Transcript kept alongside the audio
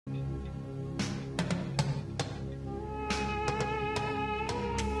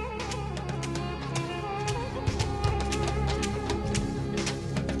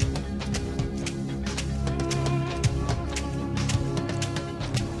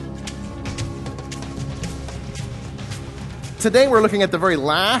Today we're looking at the very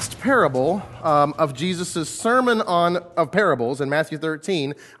last parable of Jesus' sermon of parables in Matthew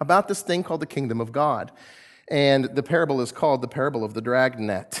 13 about this thing called the kingdom of God. And the parable is called the parable of the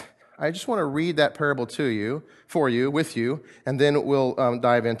dragnet. I just want to read that parable with you, and then we'll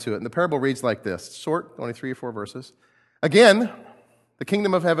dive into it. And the parable reads like this, short, only 3 or 4 verses. Again, the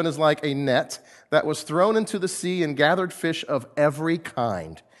kingdom of heaven is like a net that was thrown into the sea and gathered fish of every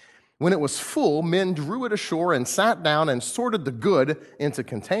kind. When it was full, men drew it ashore and sat down and sorted the good into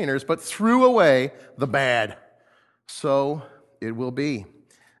containers, but threw away the bad. So it will be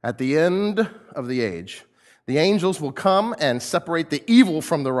at the end of the age. The angels will come and separate the evil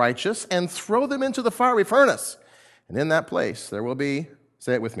from the righteous and throw them into the fiery furnace. And in that place there will be,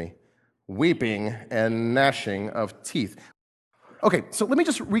 say it with me, weeping and gnashing of teeth. Okay, so let me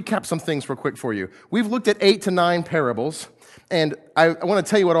just recap some things real quick for you. We've looked at 8 to 9 parables, and I want to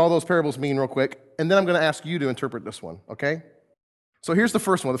tell you what all those parables mean real quick, and then I'm going to ask you to interpret this one, okay? So here's the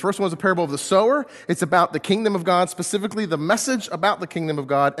first one. The first one is a parable of the sower. It's about the kingdom of God, specifically the message about the kingdom of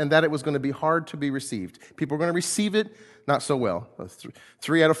God, and that it was going to be hard to be received. People are going to receive it, not so well.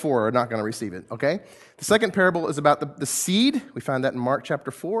 3 out of 4 are not going to receive it, okay? The second parable is about the seed. We found that in Mark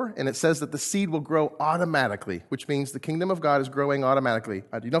chapter 4, and it says that the seed will grow automatically, which means the kingdom of God is growing automatically.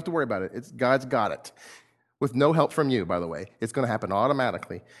 You don't have to worry about it. God's got it. With no help from you, by the way. It's going to happen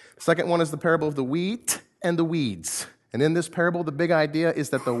automatically. The second one is the parable of the wheat and the weeds. And in this parable, the big idea is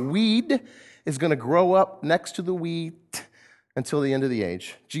that the weed is going to grow up next to the wheat until the end of the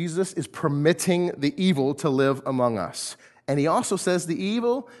age. Jesus is permitting the evil to live among us. And he also says the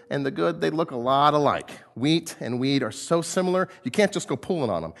evil and the good, they look a lot alike. Wheat and weed are so similar, you can't just go pulling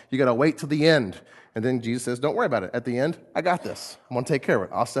on them. You got to wait till the end. And then Jesus says, don't worry about it. At the end, I got this. I'm going to take care of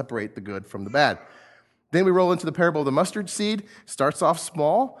it. I'll separate the good from the bad. Then we roll into the parable of the mustard seed. Starts off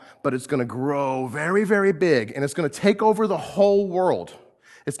small, but it's going to grow very, very big, and it's going to take over the whole world.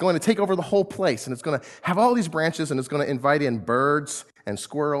 It's going to take over the whole place, and it's going to have all these branches, and it's going to invite in birds and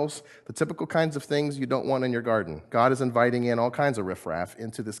squirrels, the typical kinds of things you don't want in your garden. God is inviting in all kinds of riffraff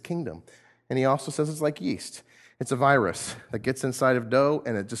into this kingdom. And he also says it's like yeast. It's a virus that gets inside of dough,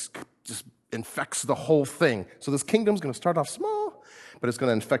 and it just infects the whole thing. So this kingdom's going to start off small, but it's going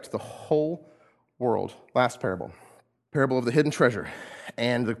to infect the whole world. Last parable of the hidden treasure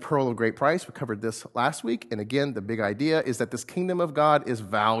and the pearl of great price. We covered this last week, and again, the big idea is that this kingdom of God is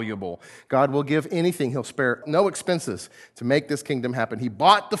valuable. God will give anything. He'll spare no expenses to make this kingdom happen. He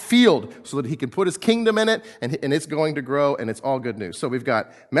bought the field so that he can put his kingdom in it, and it's going to grow, and it's all good news. So we've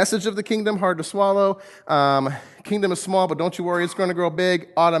got message of the kingdom, hard to swallow. Kingdom is small, but don't you worry, it's going to grow big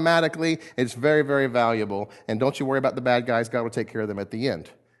automatically. It's very, very valuable, and don't you worry about the bad guys. God will take care of them at the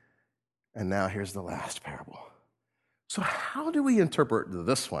end. And now here's the last parable. So how do we interpret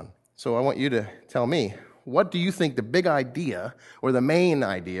this one? So I want you to tell me, what do you think the big idea or the main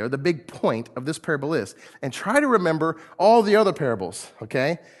idea or the big point of this parable is? And try to remember all the other parables,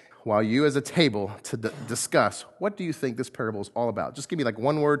 okay? While you as a table to discuss, what do you think this parable is all about? Just give me like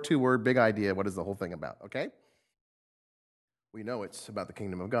 1 word, 2 word, big idea. What is the whole thing about, okay? We know it's about the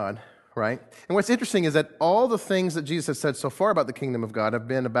kingdom of God, right? And what's interesting is that all the things that Jesus has said so far about the kingdom of God have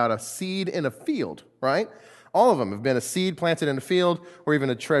been about a seed in a field, right? All of them have been a seed planted in a field or even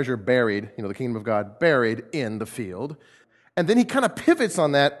a treasure buried, the kingdom of God buried in the field. And then he kind of pivots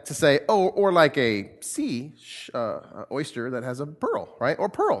on that to say, or like a sea oyster that has a pearl, right? Or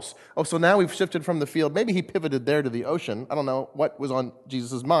pearls. So now we've shifted from the field. Maybe he pivoted there to the ocean. I don't know what was on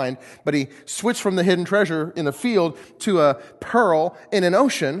Jesus' mind, but he switched from the hidden treasure in the field to a pearl in an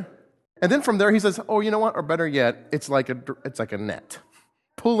ocean. And then from there he says, you know what? Or better yet, it's like a net,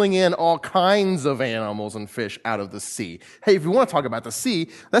 pulling in all kinds of animals and fish out of the sea. Hey, if you want to talk about the sea,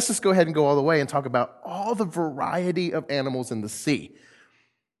 let's just go ahead and go all the way and talk about all the variety of animals in the sea.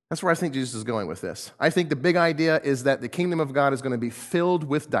 That's where I think Jesus is going with this. I think the big idea is that the kingdom of God is going to be filled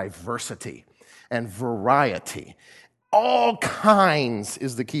with diversity and variety. All kinds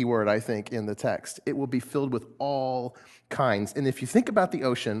is the key word, I think, in the text. It will be filled with all kinds. And if you think about the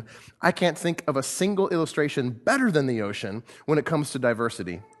ocean, I can't think of a single illustration better than the ocean when it comes to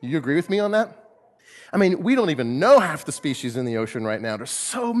diversity. You agree with me on that? I mean, we don't even know half the species in the ocean right now. There's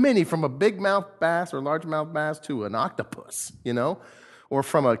so many, from a big-mouth bass or large-mouth bass to an octopus, or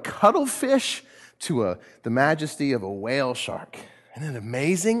from a cuttlefish to the majesty of a whale shark. Isn't it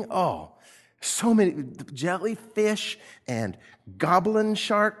amazing? So many jellyfish and goblin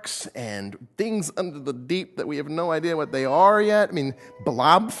sharks and things under the deep that we have no idea what they are yet. I mean,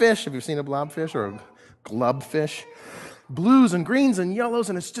 blobfish. Have you seen a blobfish or a glubfish? Blues and greens and yellows,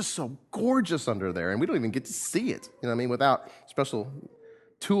 and it's just so gorgeous under there, and we don't even get to see it, without special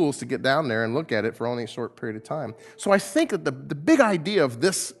tools to get down there and look at it for only a short period of time. So I think that the big idea of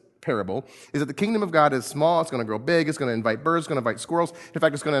this parable is that the kingdom of God is small, it's going to grow big, it's going to invite birds, it's going to invite squirrels. In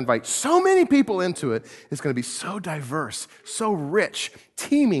fact, it's going to invite so many people into it. It's going to be so diverse, so rich,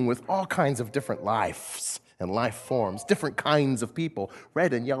 teeming with all kinds of different lives and life forms, different kinds of people,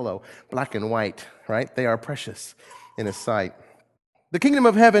 red and yellow, black and white, right? They are precious in His sight. The kingdom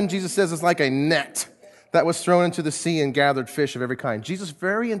of heaven, Jesus says, is like a net that was thrown into the sea and gathered fish of every kind. Jesus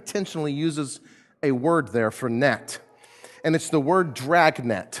very intentionally uses a word there for net, and it's the word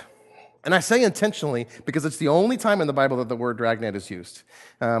dragnet. And I say intentionally because it's the only time in the Bible that the word dragnet is used.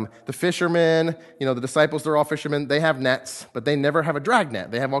 The fishermen, the disciples, they're all fishermen. They have nets, but they never have a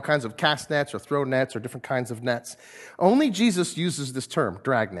dragnet. They have all kinds of cast nets or throw nets or different kinds of nets. Only Jesus uses this term,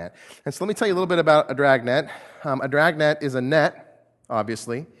 dragnet. And so let me tell you a little bit about a dragnet. A dragnet is a net,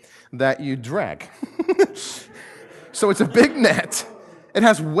 obviously, that you drag. So it's a big net. It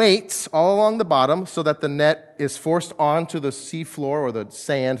has weights all along the bottom so that the net is forced onto the sea floor or the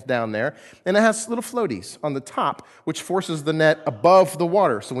sand down there. And it has little floaties on the top, which forces the net above the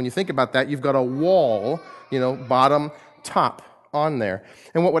water. So when you think about that, you've got a wall, bottom, top on there.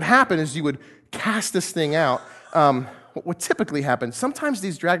 And what would happen is you would cast this thing out. What would typically happen, sometimes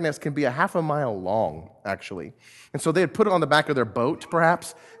these dragnets can be a half a mile long, actually. And so they'd put it on the back of their boat,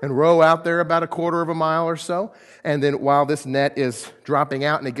 perhaps, and row out there about a quarter of a mile or so. And then while this net is dropping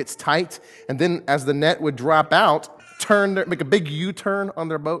out and it gets tight, and then as the net would drop out, make a big U-turn on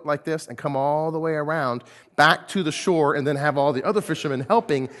their boat like this and come all the way around back to the shore and then have all the other fishermen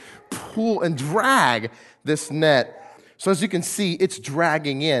helping pull and drag this net. So as you can see, it's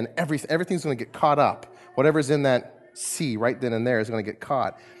dragging in. Everything's going to get caught up. Whatever's in that sea right then and there is going to get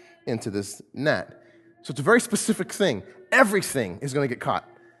caught into this net. So it's a very specific thing. Everything is going to get caught,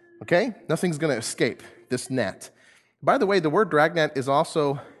 okay? Nothing's going to escape this net. By the way, the word dragnet is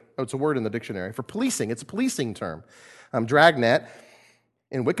also, it's a word in the dictionary, for policing. It's a policing term. Dragnet,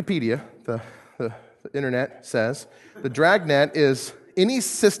 in Wikipedia, the internet says, the dragnet is any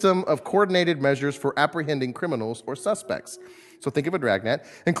system of coordinated measures for apprehending criminals or suspects. So think of a dragnet,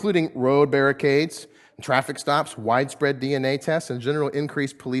 including road barricades, traffic stops, widespread DNA tests, and general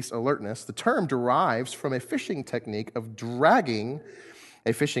increased police alertness. The term derives from a fishing technique of dragging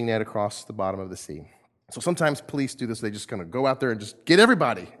a fishing net across the bottom of the sea. So sometimes police do this. They just kind of go out there and just get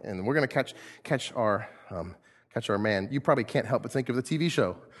everybody, and we're going to catch our man. You probably can't help but think of the TV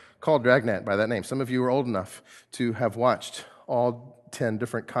show called Dragnet by that name. Some of you are old enough to have watched all 10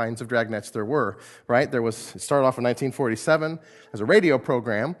 different kinds of dragnets there were, right? It started off in 1947 as a radio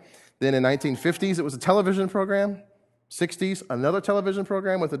program. Then in 1950s, it was a television program. 60s, another television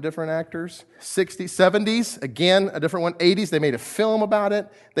program with different actors. 60s, 70s, again, a different one. 80s, they made a film about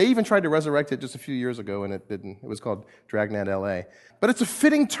it. They even tried to resurrect it just a few years ago, and it didn't. It was called Dragnet LA. But it's a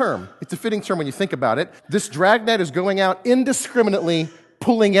fitting term. It's a fitting term when you think about it. This dragnet is going out indiscriminately,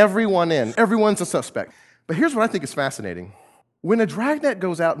 pulling everyone in. Everyone's a suspect. But here's what I think is fascinating. When a dragnet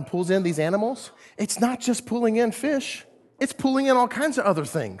goes out and pulls in these animals, it's not just pulling in fish. It's pulling in all kinds of other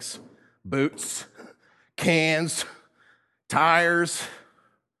things. Boots, cans, tires,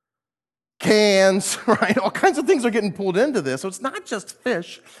 cans, right? All kinds of things are getting pulled into this. So it's not just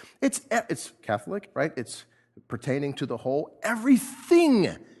fish. It's Catholic, right? It's pertaining to the whole.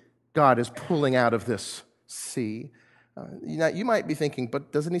 Everything God is pulling out of this sea. You might be thinking,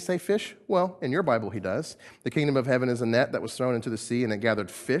 but doesn't He say fish? Well, in your Bible, He does. The kingdom of heaven is a net that was thrown into the sea, and it gathered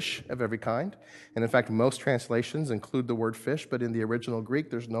fish of every kind. And in fact, most translations include the word fish, but in the original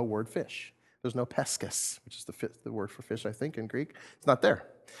Greek, there's no word fish. There's no peskus, which is the word for fish, I think, in Greek. It's not there.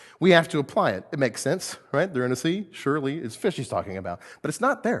 We have to apply it. It makes sense, right? They're in a sea. Surely it's fish He's talking about. But it's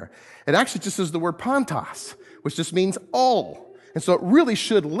not there. It actually just is the word pantos, which just means all. And so it really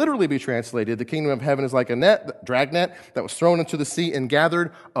should literally be translated, the kingdom of heaven is like a net, dragnet, that was thrown into the sea and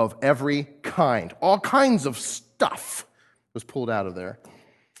gathered of every kind. All kinds of stuff was pulled out of there.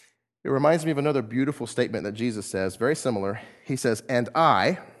 It reminds me of another beautiful statement that Jesus says, very similar. He says, "And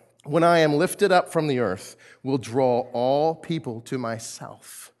I, when I am lifted up from the earth, will draw all people to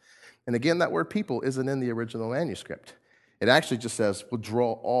myself." And again, that word people isn't in the original manuscript. It actually just says, will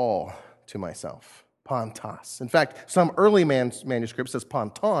draw all to myself. Pantos. In fact, some early manuscripts says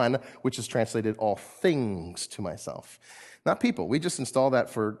panton, which is translated all things to myself. Not people. We just install that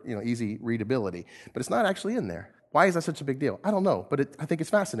for easy readability. But it's not actually in there. Why is that such a big deal? I don't know, but I think it's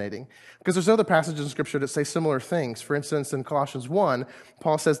fascinating. Because there's other passages in Scripture that say similar things. For instance, in Colossians 1,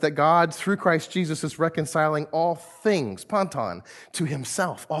 Paul says that God, through Christ Jesus, is reconciling all things, panton, to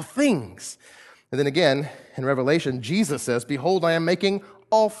Himself. All things. And then again, in Revelation, Jesus says, "Behold, I am making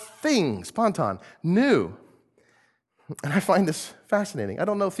all things," panton, new. And I find this fascinating. I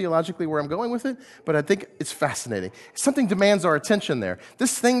don't know theologically where I'm going with it, but I think it's fascinating. Something demands our attention there.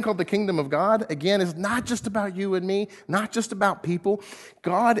 This thing called the kingdom of God, again, is not just about you and me, not just about people.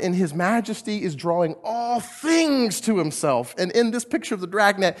 God in his majesty is drawing all things to himself. And in this picture of the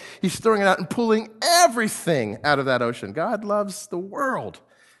dragnet, he's throwing it out and pulling everything out of that ocean. God loves the world.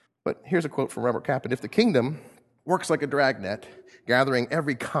 But here's a quote from Robert Kaplan. If the kingdom works like a dragnet, gathering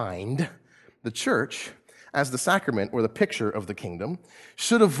every kind, the church, as the sacrament or the picture of the kingdom,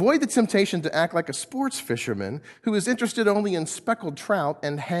 should avoid the temptation to act like a sports fisherman who is interested only in speckled trout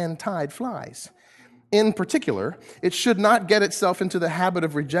and hand-tied flies. In particular, it should not get itself into the habit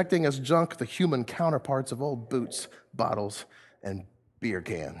of rejecting as junk the human counterparts of old boots, bottles, and beer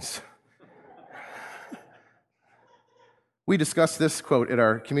cans. We discussed this quote at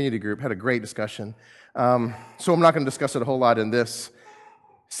our community group, had a great discussion. So I'm not going to discuss it a whole lot in this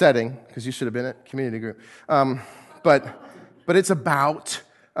setting, because you should have been at community group. But it's about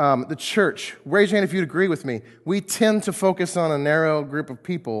the church. Raise your hand if you'd agree with me. We tend to focus on a narrow group of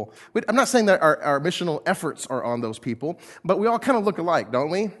people. I'm not saying that our missional efforts are on those people, but we all kind of look alike, don't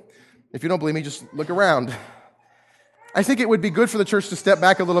we? If you don't believe me, just look around. I think it would be good for the church to step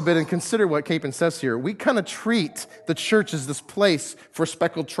back a little bit and consider what Capon says here. We kind of treat the church as this place for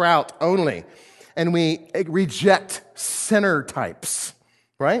speckled trout only, and we reject sinner types.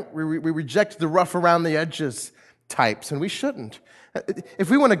 Right? We reject the rough around the edges types, and we shouldn't. If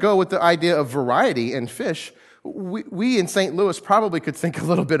we want to go with the idea of variety in fish, we in St. Louis probably could think a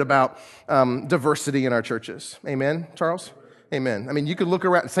little bit about diversity in our churches. Amen, Charles? Amen. I mean, you could look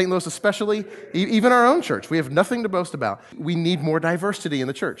around, St. Louis especially, even our own church. We have nothing to boast about. We need more diversity in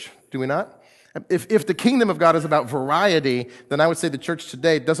the church, do we not? If the kingdom of God is about variety, then I would say the church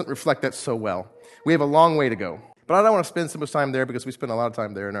today doesn't reflect that so well. We have a long way to go. But I don't want to spend so much time there because we spend a lot of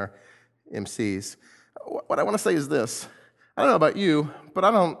time there in our MCs. What I want to say is this. I don't know about you, but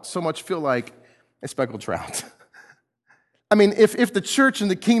I don't so much feel like a speckled trout. I mean, if the church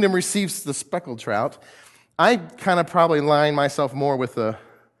and the kingdom receives the speckled trout, I kind of probably line myself more with the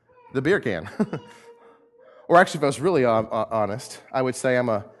beer can. Or actually, if I was really honest, I would say I'm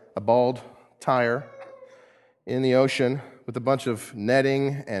a bald tire in the ocean with a bunch of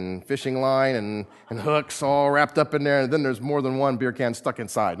netting and fishing line and hooks all wrapped up in there, and then there's more than one beer can stuck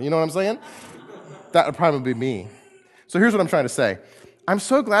inside. You know what I'm saying? That would probably be me. So here's what I'm trying to say. I'm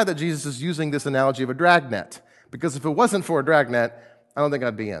so glad that Jesus is using this analogy of a dragnet, because if it wasn't for a dragnet, I don't think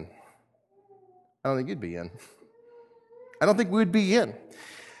I'd be in. I don't think you'd be in. I don't think we'd be in.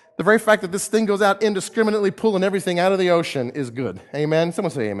 The very fact that this thing goes out indiscriminately pulling everything out of the ocean is good. Amen?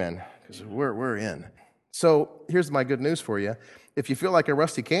 Someone say amen, because we're in. So here's my good news for you. If you feel like a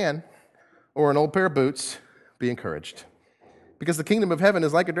rusty can or an old pair of boots, be encouraged. Because the kingdom of heaven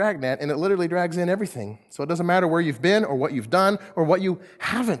is like a dragnet, and it literally drags in everything. So it doesn't matter where you've been or what you've done or what you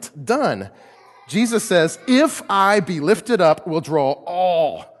haven't done. Jesus says, if I be lifted up, will draw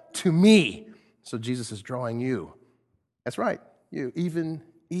all to me. So Jesus is drawing you. That's right, you,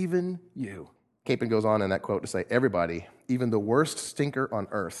 even you. Capon goes on in that quote to say, everybody, even the worst stinker on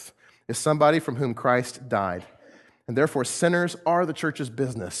earth, is somebody from whom Christ died. And therefore, sinners are the church's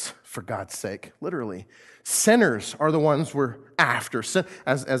business, for God's sake. Literally. Sinners are the ones we're after.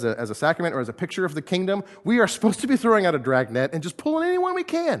 As a sacrament or as a picture of the kingdom, we are supposed to be throwing out a dragnet and just pulling anyone we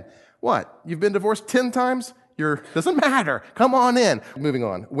can. What? You've been divorced 10 times? Doesn't matter. Come on in. Moving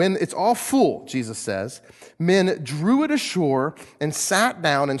on. When it's all full, Jesus says, men drew it ashore and sat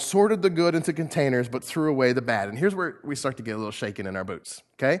down and sorted the good into containers, but threw away the bad. And here's where we start to get a little shaken in our boots.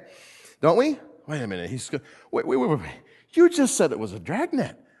 Okay? Don't we? Wait a minute. Wait. You just said it was a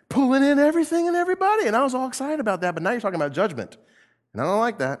dragnet, pulling in everything and everybody. And I was all excited about that, but now you're talking about judgment. And I don't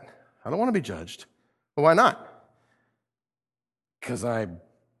like that. I don't want to be judged. Well, why not? Because I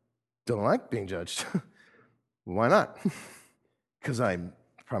don't like being judged. Why not? Because I'm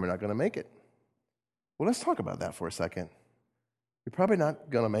probably not going to make it. Well, let's talk about that for a second. You're probably not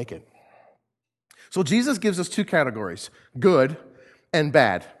going to make it. So Jesus gives us two categories, good and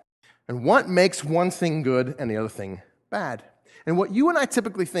bad. And what makes one thing good and the other thing bad? And what you and I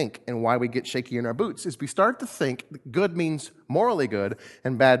typically think, and why we get shaky in our boots, is we start to think that good means morally good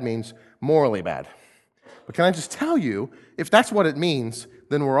and bad means morally bad. But can I just tell you, if that's what it means,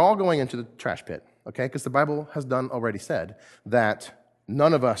 then we're all going into the trash pit. Okay, because the Bible has already said that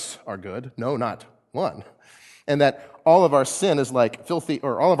none of us are good, no, not one, and that all of our sin is like filthy,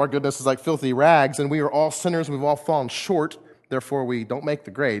 or all of our goodness is like filthy rags, and we are all sinners, we've all fallen short, therefore we don't make the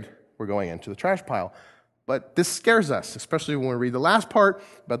grade, we're going into the trash pile. But this scares us, especially when we read the last part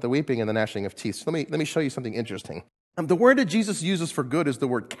about the weeping and the gnashing of teeth. So let me show you something interesting. The word that Jesus uses for good is the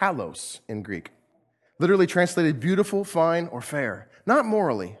word kalos in Greek. Literally translated beautiful, fine, or fair. Not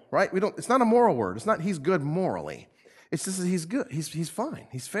morally, right? It's not a moral word. It's not he's good morally. It's just that he's good. He's fine.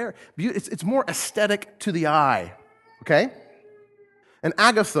 He's fair. It's more aesthetic to the eye, okay? And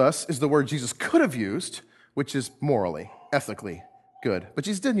agathos is the word Jesus could have used, which is morally, ethically good. But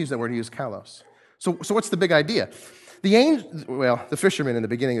Jesus didn't use that word. He used kalos. So what's the big idea? The fishermen in the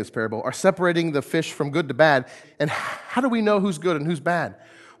beginning of this parable are separating the fish from good to bad. And how do we know who's good and who's bad?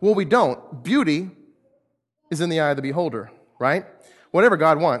 Well, we don't. Beauty is in the eye of the beholder, right? Whatever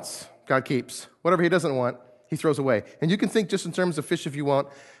God wants, God keeps. Whatever he doesn't want, he throws away. And you can think just in terms of fish if you want,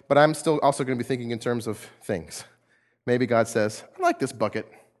 but I'm still also going to be thinking in terms of things. Maybe God says, I like this bucket.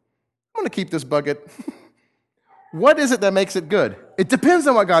 I'm going to keep this bucket. What is it that makes it good? It depends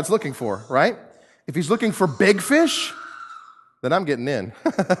on what God's looking for, right? If he's looking for big fish, then I'm getting in,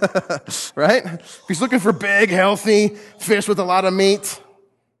 right? If he's looking for big, healthy fish with a lot of meat,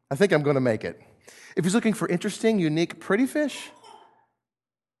 I think I'm going to make it. If he's looking for interesting, unique, pretty fish,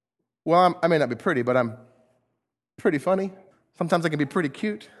 well, I may not be pretty, but I'm pretty funny. Sometimes I can be pretty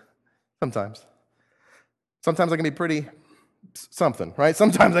cute. Sometimes I can be pretty something, right?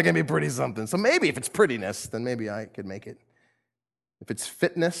 Sometimes I can be pretty something. So maybe if it's prettiness, then maybe I could make it. If it's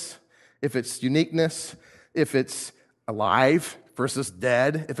fitness, if it's uniqueness, if it's alive versus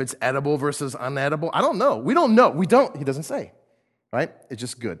dead, if it's edible versus unedible, I don't know. We don't know. He doesn't say, right? It's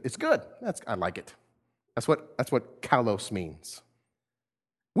just good. It's good. I like it. That's what kalos means.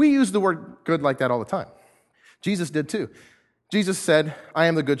 We use the word good like that all the time. Jesus did too. Jesus said, I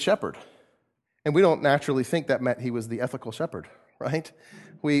am the good shepherd. And we don't naturally think that meant he was the ethical shepherd, right?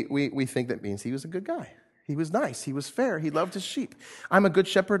 We think that means he was a good guy. He was nice. He was fair. He loved his sheep. I'm a good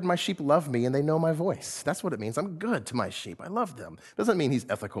shepherd, and my sheep love me, and they know my voice. That's what it means. I'm good to my sheep. I love them. Doesn't mean he's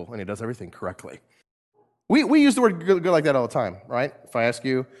ethical and he does everything correctly. We use the word good like that all the time, right? If I ask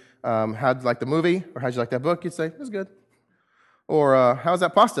you, how'd you like the movie, or how'd you like that book, you'd say, it was good. Or how's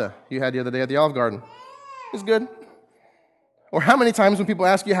that pasta you had the other day at the Olive Garden? It was good. Or how many times when people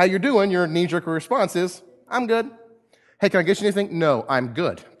ask you how you're doing, your knee-jerk response is, I'm good. Hey, can I get you anything? No, I'm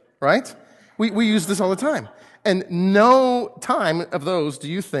good, right? We use this all the time. And no time of those do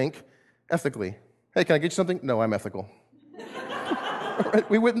you think ethically. Hey, can I get you something? No, I'm ethical. Right?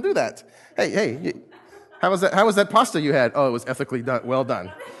 We wouldn't do that. Hey, how was that pasta you had? Oh, it was ethically done. Well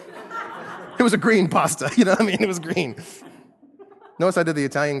done. It was a green pasta, you know what I mean? It was green. Notice I did the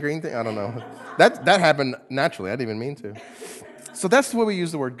Italian green thing? I don't know. That happened naturally. I didn't even mean to. So that's the way we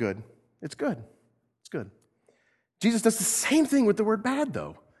use the word good. It's good. It's good. Jesus does the same thing with the word bad,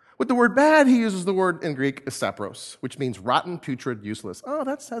 though. With the word bad, he uses the word in Greek, sapros, which means rotten, putrid, useless. Oh,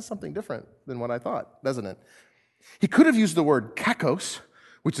 that says something different than what I thought, doesn't it? He could have used the word kakos,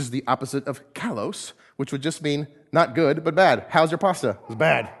 which is the opposite of kalos, which would just mean not good, but bad. How's your pasta? It was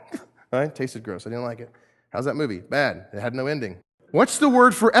bad. Right? Tasted gross. I didn't like it. How's that movie? Bad. It had no ending. What's the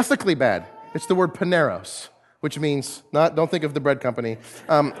word for ethically bad? It's the word paneros, which means, don't think of the bread company,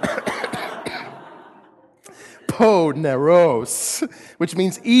 poneros, which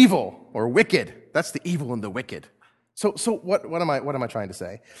means evil or wicked. That's the evil and the wicked. So what am I trying to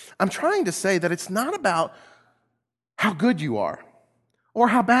say? I'm trying to say that it's not about how good you are or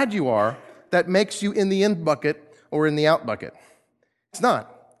how bad you are that makes you in the in bucket or in the out bucket. It's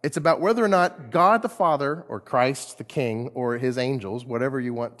not. It's about whether or not God the Father or Christ the King or his angels, whatever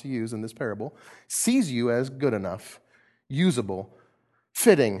you want to use in this parable, sees you as good enough, usable,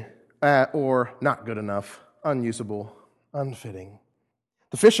 fitting, or not good enough, unusable, unfitting.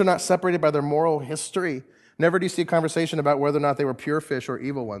 The fish are not separated by their moral history. Never do you see a conversation about whether or not they were pure fish or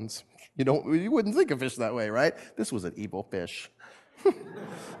evil ones. You wouldn't think of fish that way, right? This was an evil fish.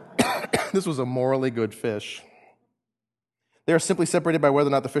 This was a morally good fish. They are simply separated by whether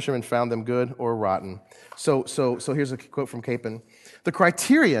or not the fishermen found them good or rotten. So here's a quote from Capon. The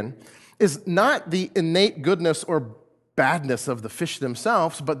criterion is not the innate goodness or badness of the fish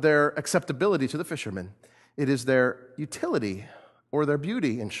themselves, but their acceptability to the fishermen. It is their utility or their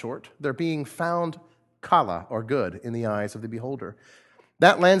beauty, in short. They're being found kala, or good, in the eyes of the beholder.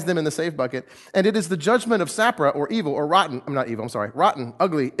 That lands them in the save bucket, and it is the judgment of sapra, or evil, or rotten, rotten,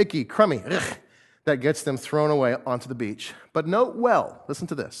 ugly, icky, crummy, that gets them thrown away onto the beach. But note well, listen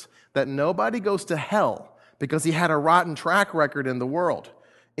to this, that nobody goes to hell because he had a rotten track record in the world,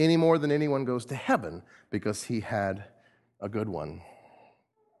 any more than anyone goes to heaven because he had a good one.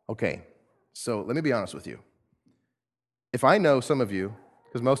 Okay, so let me be honest with you. If I know some of you,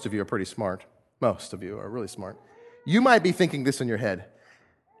 because most of you are pretty smart, most of you are really smart, you might be thinking this in your head.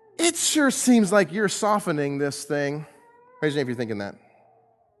 It sure seems like you're softening this thing. Raise your hand if you're thinking that.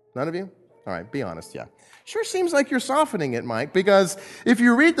 None of you? All right, be honest, yeah. Sure seems like you're softening it, Mike, because if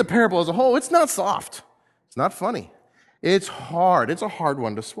you read the parable as a whole, it's not soft. It's not funny. It's hard. It's a hard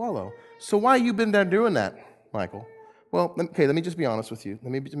one to swallow. So why you been there doing that, Michael? Well, okay, let me just be honest with you.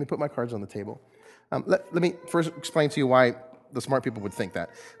 Let me put my cards on the table. Let me first explain to you why the smart people would think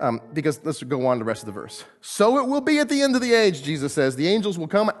that. Because let's go on to the rest of the verse. So it will be at the end of the age, Jesus says. The angels will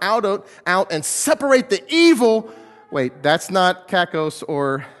come out and separate the evil. Wait, that's not kakos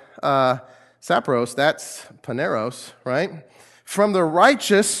or sapros. That's paneros, right? From the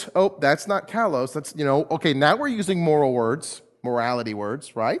righteous. Oh, that's not kalos. That's, okay, now we're using morality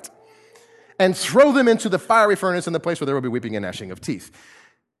words, right? And throw them into the fiery furnace in the place where there will be weeping and gnashing of teeth.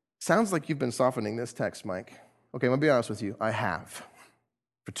 Sounds like you've been softening this text, Mike. Okay, I'm going to be honest with you. I have.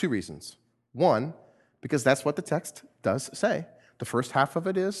 For two reasons. One, because that's what the text does say. The first half of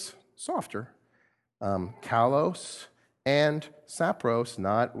it is softer. Kalos and sapros,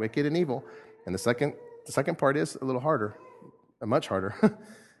 not wicked and evil. And the second part is a little harder, much harder.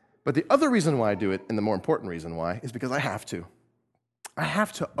 But the other reason why I do it, and the more important reason why, is because I have to. I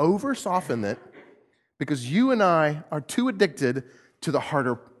have to over-soften it because you and I are too addicted to the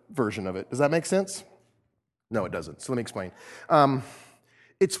harder version of it. Does that make sense? No, it doesn't. So let me explain.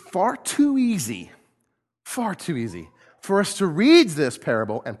 It's far too easy for us to read this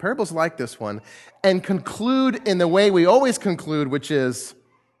parable, and parables like this one, and conclude in the way we always conclude, which is,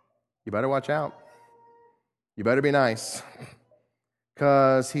 you better watch out. You better be nice.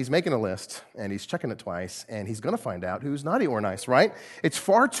 Because he's making a list, and he's checking it twice, and he's going to find out who's naughty or nice, right? It's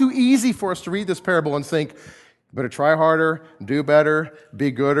far too easy for us to read this parable and think, you better try harder, do better,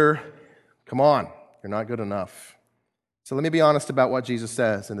 be gooder. Come on, you're not good enough. So let me be honest about what Jesus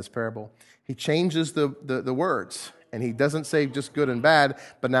says in this parable. He changes the words, and he doesn't say just good and bad,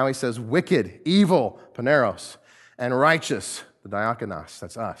 but now he says wicked, evil, paneros, and righteous, the diakonos,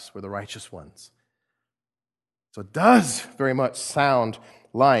 that's us, we're the righteous ones. So it does very much sound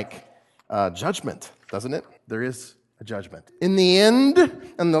like judgment, doesn't it? There is a judgment. In the end,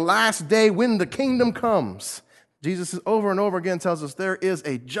 in the last day when the kingdom comes, Jesus over and over again tells us there is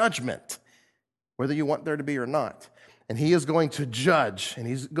a judgment, whether you want there to be or not. And he is going to judge, and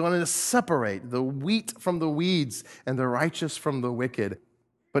he's going to separate the wheat from the weeds and the righteous from the wicked.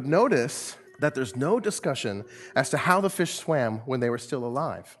 But notice that there's no discussion as to how the fish swam when they were still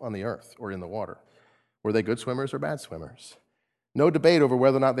alive on the earth or in the water. Were they good swimmers or bad swimmers? No debate over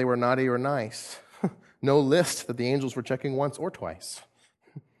whether or not they were naughty or nice. No list that the angels were checking once or twice.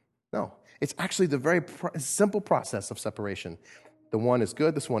 No, it's actually the very simple process of separation. The one is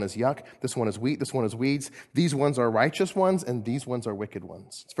good, this one is yuck, this one is wheat, this one is weeds. These ones are righteous ones, and these ones are wicked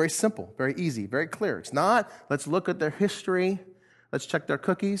ones. It's very simple, very easy, very clear. It's not, let's look at their history, let's check their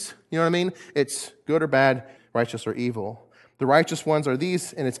cookies. You know what I mean? It's good or bad, righteous or evil. The righteous ones are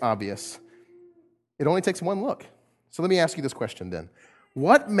these, and it's obvious. It only takes one look. So let me ask you this question then.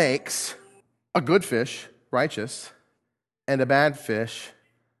 What makes a good fish righteous and a bad fish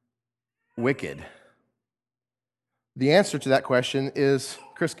wicked? The answer to that question is,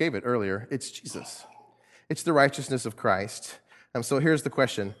 Chris gave it earlier, it's Jesus. It's the righteousness of Christ. So here's the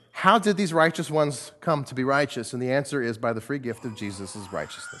question. How did these righteous ones come to be righteous? And the answer is by the free gift of Jesus'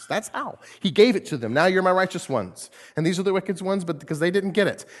 righteousness. That's how. He gave it to them. Now you're my righteous ones. And these are the wicked ones, but because they didn't get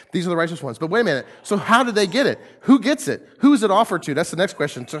it. These are the righteous ones. But wait a minute. So how did they get it? Who gets it? Who is it offered to? That's the next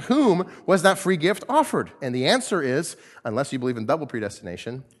question. To whom was that free gift offered? And the answer is, unless you believe in double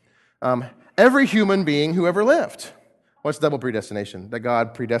predestination, every human being who ever lived. What's double predestination? That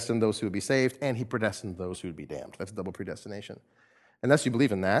God predestined those who would be saved, and he predestined those who would be damned. That's double predestination. Unless you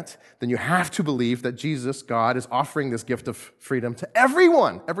believe in that, then you have to believe that Jesus, God, is offering this gift of freedom to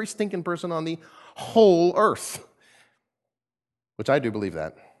everyone, every stinking person on the whole earth. Which I do believe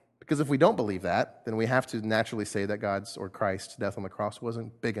that. Because if we don't believe that, then we have to naturally say that God's or Christ's death on the cross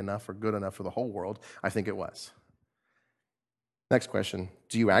wasn't big enough or good enough for the whole world. I think it was. Next question.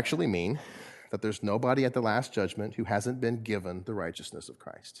 Do you actually mean that there's nobody at the last judgment who hasn't been given the righteousness of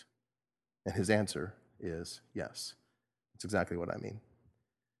Christ? And his answer is yes. That's exactly what I mean.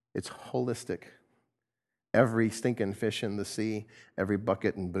 It's holistic. Every stinking fish in the sea, every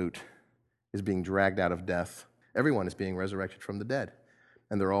bucket and boot is being dragged out of death. Everyone is being resurrected from the dead,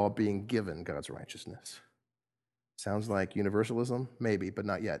 and they're all being given God's righteousness. Sounds like universalism? Maybe, but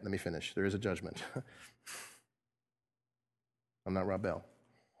not yet. Let me finish. There is a judgment. I'm not Rob Bell.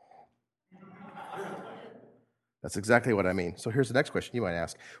 That's exactly what I mean. So here's the next question you might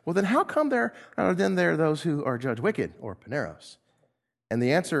ask. Well, then how come there are those who are judged wicked or paneros? And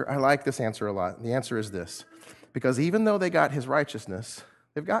the answer, I like this answer a lot. The answer is this. Because even though they got his righteousness,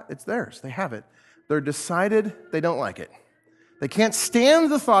 it's theirs. They have it. They're decided they don't like it. They can't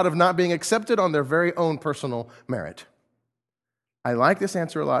stand the thought of not being accepted on their very own personal merit. I like this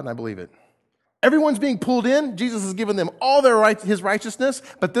answer a lot, and I believe it. Everyone's being pulled in. Jesus has given them all his righteousness.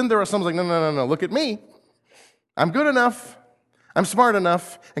 But then there are some like, no, look at me. I'm good enough. I'm smart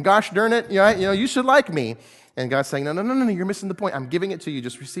enough. And gosh darn it, you should like me. And God's saying, no, you're missing the point. I'm giving it to you.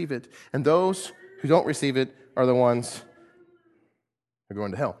 Just receive it. And those who don't receive it are the ones who are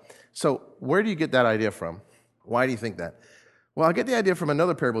going to hell. So where do you get that idea from? Why do you think that? Well, I get the idea from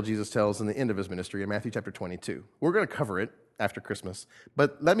another parable Jesus tells in the end of his ministry in Matthew chapter 22. We're going to cover it after Christmas,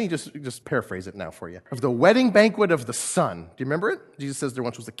 but let me just paraphrase it now for you. Of the wedding banquet of the son. Do you remember it? Jesus says there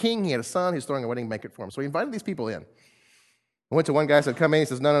once was a king, he had a son, he's throwing a wedding banquet for him. So he invited these people in. I went to one guy, said, come in. He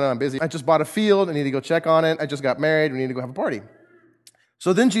says, no, I'm busy. I just bought a field, I need to go check on it. I just got married, we need to go have a party.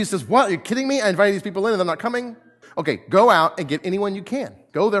 So then Jesus says, what, are you kidding me? I invited these people in and they're not coming? Okay, go out and get anyone you can.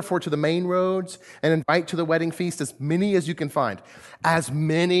 Go therefore to the main roads and invite to the wedding feast as many as you can find. As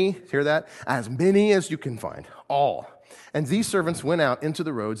many, hear that? As many as you can find. All. And these servants went out into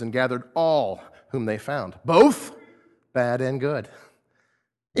the roads and gathered all whom they found, both bad and good.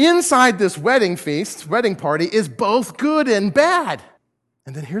 Inside this wedding feast, wedding party, is both good and bad.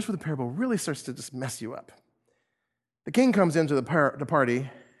 And then here's where the parable really starts to just mess you up. The king comes into the party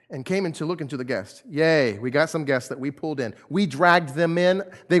and came in to look into the guests. Yay, we got some guests that we pulled in. We dragged them in.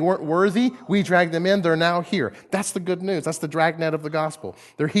 They weren't worthy. We dragged them in. They're now here. That's the good news. That's the dragnet of the gospel.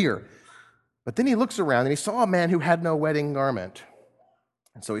 They're here. But then he looks around and he saw a man who had no wedding garment.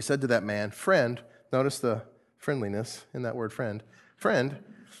 And so he said to that man, friend, notice the friendliness in that word friend,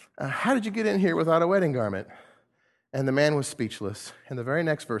 how did you get in here without a wedding garment? And the man was speechless. And the very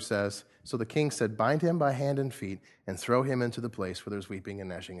next verse says, so the king said, bind him by hand and feet and throw him into the place where there's weeping and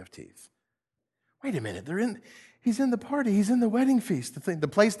gnashing of teeth. Wait a minute, he's in the party, he's in the wedding feast, the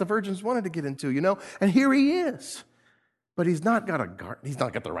place the virgins wanted to get into, and here he is. But he's not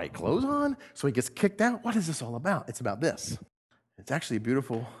got the right clothes on, so he gets kicked out. What is this all about? It's about this. It's actually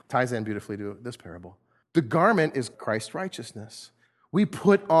beautiful, ties in beautifully to this parable. The garment is Christ's righteousness. We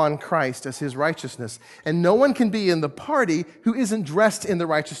put on Christ as his righteousness. And no one can be in the party who isn't dressed in the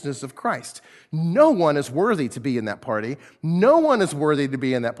righteousness of Christ. No one is worthy to be in that party. No one is worthy to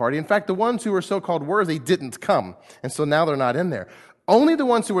be in that party. In fact, the ones who are so-called worthy didn't come. And so now they're not in there. Only the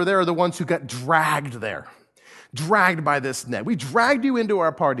ones who were there are the ones who got dragged there. Dragged by this net. We dragged you into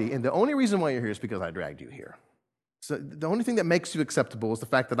our party, and the only reason why you're here is because I dragged you here. So the only thing that makes you acceptable is the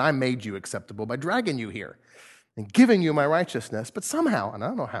fact that I made you acceptable by dragging you here and giving you my righteousness. But somehow, and I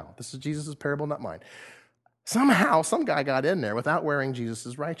don't know how, this is Jesus' parable, not mine. Somehow, some guy got in there without wearing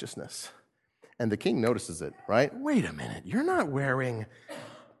Jesus' righteousness. And the king notices it, right? Wait a minute, you're not wearing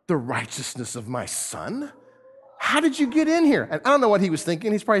the righteousness of my son? How did you get in here? And I don't know what he was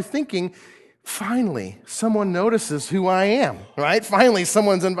thinking. He's probably thinking, finally, someone notices who I am, right? Finally,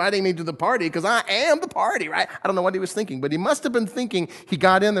 someone's inviting me to the party because I am the party, right? I don't know what he was thinking, but he must have been thinking he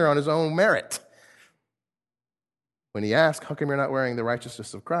got in there on his own merit. When he asks, how come you're not wearing the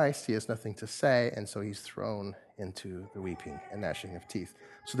righteousness of Christ? He has nothing to say, and so he's thrown into the weeping and gnashing of teeth.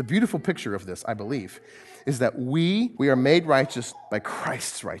 So the beautiful picture of this, I believe, is that we are made righteous by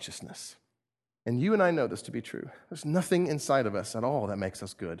Christ's righteousness. And you and I know this to be true. There's nothing inside of us at all that makes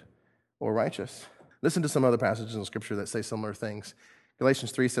us good or righteous. Listen to some other passages in Scripture that say similar things.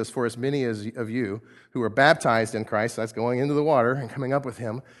 Galatians 3 says, for as many of you who are baptized in Christ, that's going into the water and coming up with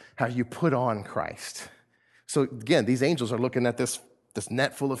him, have you put on Christ. So again, these angels are looking at this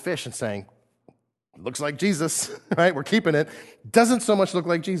net full of fish and saying, looks like Jesus, right? We're keeping it. Doesn't so much look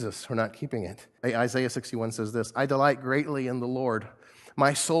like Jesus. We're not keeping it. Isaiah 61 says this, I delight greatly in the Lord.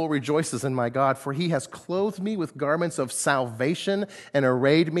 My soul rejoices in my God, for he has clothed me with garments of salvation and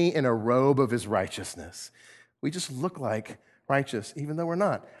arrayed me in a robe of his righteousness. We just look like righteous, even though we're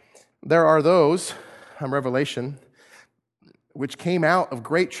not. There are those, Revelation, which came out of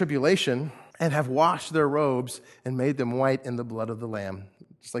great tribulation and have washed their robes and made them white in the blood of the Lamb.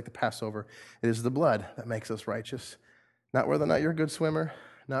 Just like the Passover, it is the blood that makes us righteous. Not whether or not you're a good swimmer,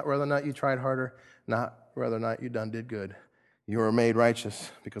 not whether or not you tried harder, not whether or not you did good. You are made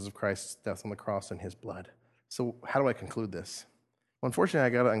righteous because of Christ's death on the cross and his blood. So how do I conclude this? Well, unfortunately,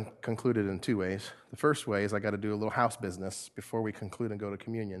 I got to conclude it in two ways. The first way is I got to do a little house business before we conclude and go to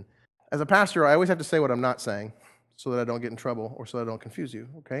communion. As a pastor, I always have to say what I'm not saying so that I don't get in trouble or so that I don't confuse you,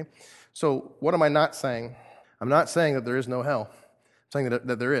 okay? So what am I not saying? I'm not saying that there is no hell. I'm saying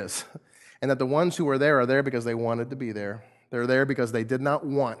that there is. And that the ones who are there because they wanted to be there. They're there because they did not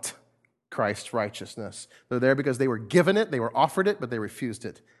want Christ's righteousness. They're there because they were given it, they were offered it, but they refused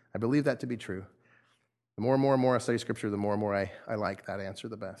it. I believe that to be true. The more and more I study Scripture, the more and more I like that answer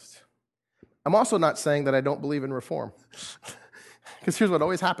the best. I'm also not saying that I don't believe in reform. Because here's what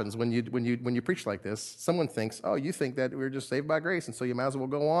always happens when you preach like this. Someone thinks, oh, you think that we're just saved by grace, and so you might as well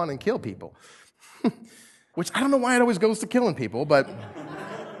go on and kill people. which I don't know why it always goes to killing people, but...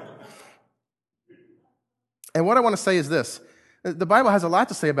 And what I want to say is this. The Bible has a lot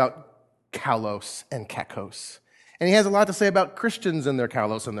to say about kalos and kakos. And he has a lot to say about Christians and their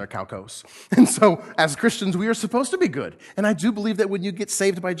kalos and their kalkos. And so, as Christians, we are supposed to be good. And I do believe that when you get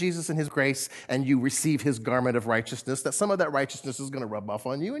saved by Jesus and his grace and you receive his garment of righteousness, that some of that righteousness is going to rub off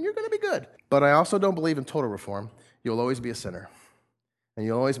on you and you're going to be good. But I also don't believe in total reform. You'll always be a sinner. And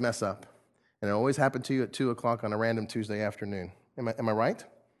you'll always mess up. And it'll always happen to you at 2 o'clock on a random Tuesday afternoon. Am I right?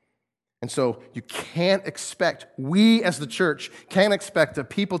 And so you can't expect, we as the church can't expect the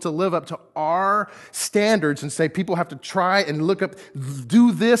people to live up to our standards and say people have to try and look up,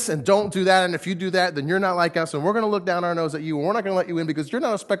 do this and don't do that, and if you do that, then you're not like us, and we're going to look down our nose at you, and we're not going to let you in because you're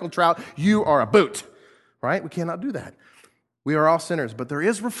not a speckled trout, you are a boot, right? We cannot do that. We are all sinners, but there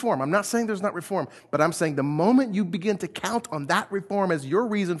is reform. I'm not saying there's not reform, but I'm saying the moment you begin to count on that reform as your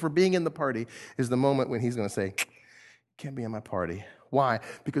reason for being in the party is the moment when he's going to say, you can't be in my party. Why?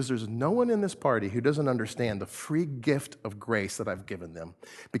 Because there's no one in this party who doesn't understand the free gift of grace that I've given them.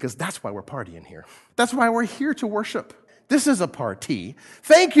 Because that's why we're partying here. That's why we're here to worship. This is a party.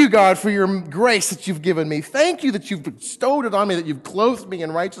 Thank you, God, for your grace that you've given me. Thank you that you've bestowed it on me, that you've clothed me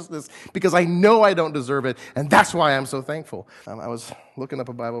in righteousness, because I know I don't deserve it, and that's why I'm so thankful. I was looking up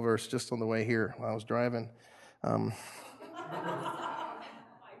a Bible verse just on the way here while I was driving. I'm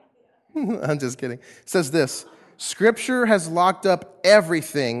just kidding. It says this. Scripture has locked up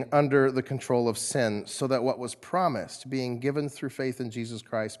everything under the control of sin so that what was promised, being given through faith in Jesus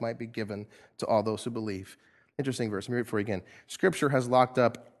Christ, might be given to all those who believe. Interesting verse. Let me read it for you again. Scripture has locked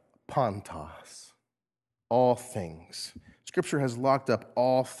up pantos, all things. Scripture has locked up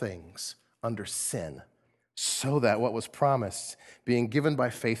all things under sin so that what was promised, being given by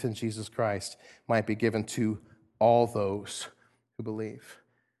faith in Jesus Christ, might be given to all those who believe.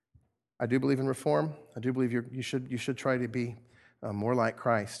 I do believe in reform. I do believe you should try to be more like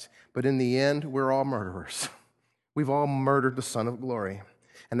Christ. But in the end, we're all murderers. We've all murdered the Son of Glory.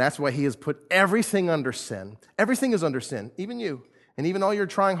 And that's why he has put everything under sin. Everything is under sin, even you. And even all you're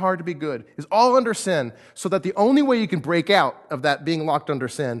trying hard to be good is all under sin, so that the only way you can break out of that being locked under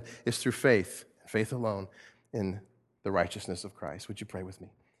sin is through faith, faith alone, in the righteousness of Christ. Would you pray with me?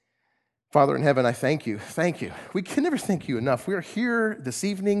 Father in heaven, I thank you. Thank you. We can never thank you enough. We are here this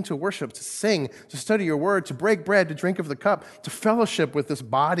evening to worship, to sing, to study your word, to break bread, to drink of the cup, to fellowship with this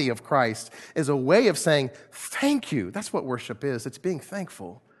body of Christ is a way of saying thank you. That's what worship is. It's being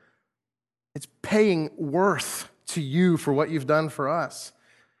thankful. It's paying worth to you for what you've done for us.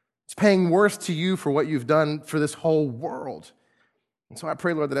 It's paying worth to you for what you've done for this whole world. And so I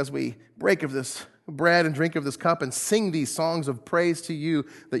pray, Lord, that as we break of this bread and drink of this cup and sing these songs of praise to you,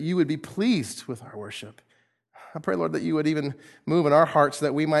 that you would be pleased with our worship. I pray, Lord, that you would even move in our hearts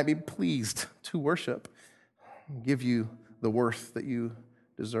that we might be pleased to worship, give you the worth that you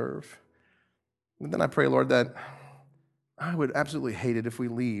deserve. And then I pray, Lord, that I would absolutely hate it if we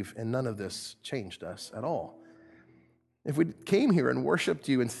leave and none of this changed us at all. If we came here and worshiped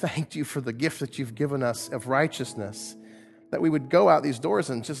you and thanked you for the gift that you've given us of righteousness, that we would go out these doors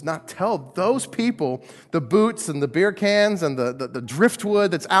and just not tell those people, the boots and the beer cans and the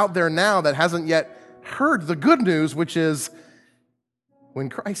driftwood that's out there now that hasn't yet heard the good news, which is when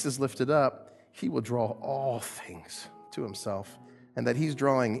Christ is lifted up, he will draw all things to himself, and that he's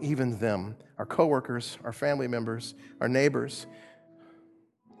drawing even them, our coworkers, our family members, our neighbors,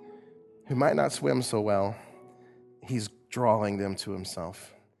 who might not swim so well. He's drawing them to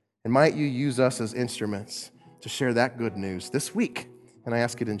himself. And might you use us as instruments to share that good news this week. And I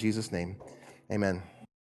ask it in Jesus' name. Amen.